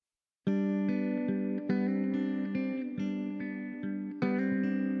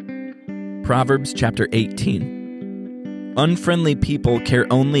Proverbs chapter 18. Unfriendly people care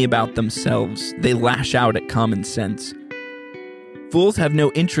only about themselves. They lash out at common sense. Fools have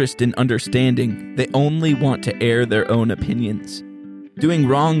no interest in understanding. They only want to air their own opinions. Doing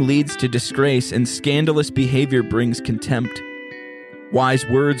wrong leads to disgrace, and scandalous behavior brings contempt. Wise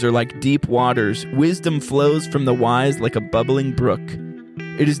words are like deep waters. Wisdom flows from the wise like a bubbling brook.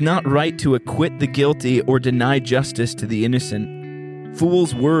 It is not right to acquit the guilty or deny justice to the innocent.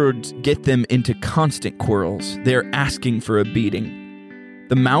 Fools' words get them into constant quarrels. They are asking for a beating.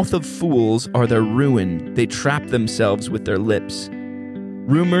 The mouth of fools are their ruin. They trap themselves with their lips.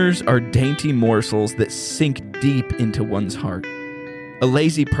 Rumors are dainty morsels that sink deep into one's heart. A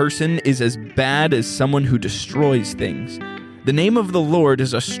lazy person is as bad as someone who destroys things. The name of the Lord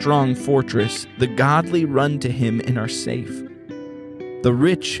is a strong fortress. The godly run to him and are safe. The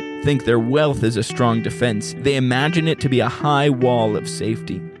rich think their wealth is a strong defense. They imagine it to be a high wall of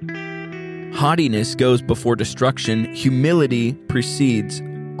safety. Haughtiness goes before destruction. Humility precedes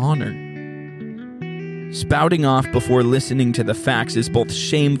honor. Spouting off before listening to the facts is both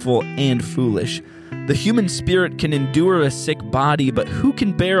shameful and foolish. The human spirit can endure a sick body, but who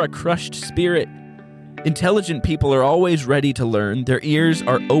can bear a crushed spirit? Intelligent people are always ready to learn. Their ears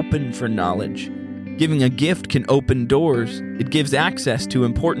are open for knowledge. Giving a gift can open doors. It gives access to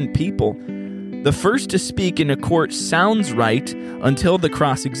important people. The first to speak in a court sounds right until the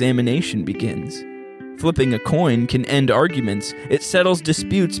cross-examination begins. Flipping a coin can end arguments. It settles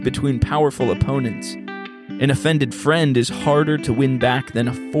disputes between powerful opponents. An offended friend is harder to win back than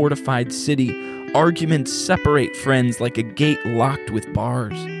a fortified city. Arguments separate friends like a gate locked with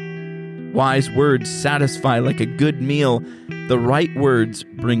bars. Wise words satisfy like a good meal. The right words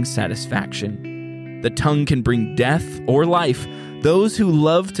bring satisfaction. The tongue can bring death or life. Those who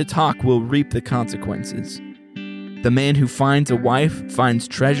love to talk will reap the consequences. The man who finds a wife finds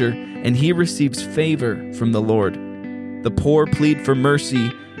treasure, and he receives favor from the Lord. The poor plead for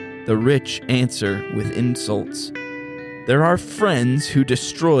mercy. The rich answer with insults. There are friends who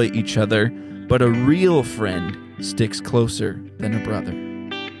destroy each other, but a real friend sticks closer than a brother.